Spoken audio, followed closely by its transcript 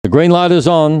green light is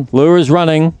on. Lure is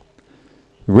running.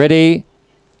 Ready.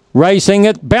 Racing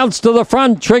it, bounce to the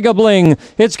front, Trigger Bling.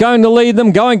 It's going to lead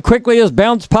them, going quickly as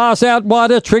Bounce pass out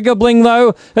wider. Trigger Bling,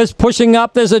 though, is pushing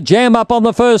up. There's a jam up on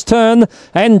the first turn,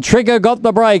 and Trigger got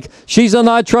the break. She's a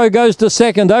Nitro, goes to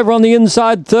second. Over on the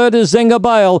inside, third is Zenga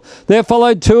Bale. They're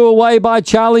followed two away by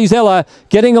Charlie Zeller.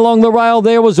 Getting along the rail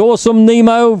there was Awesome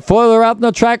Nemo. Further out in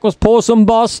the track was Pawsome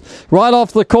Boss. Right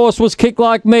off the course was Kick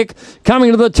Like Mick.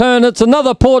 Coming to the turn, it's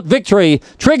another Port Victory.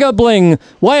 Trigger Bling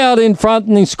way out in front,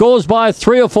 and he scores by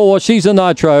 3 or 4. She's a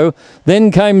Nitro. Then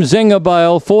came Zenga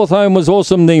Bale. Fourth home was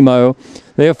Awesome Nemo.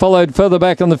 They're followed further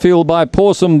back on the field by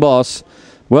Pawsome Boss.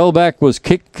 Well back was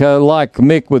Kick Like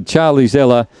Mick with Charlie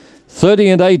Zeller. 30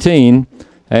 and 18.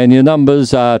 And your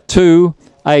numbers are 2,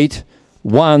 8,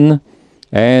 1.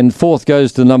 And fourth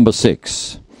goes to number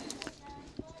 6.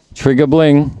 Trigger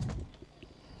Bling.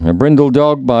 A Brindle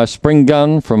Dog by Spring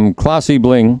Gun from Classy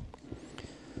Bling.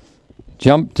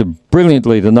 Jumped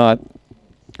brilliantly tonight.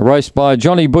 Raced by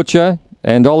Johnny Butcher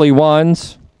and Ollie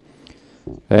Wines,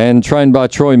 and trained by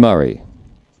Troy Murray.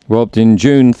 Whelped in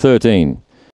June 13.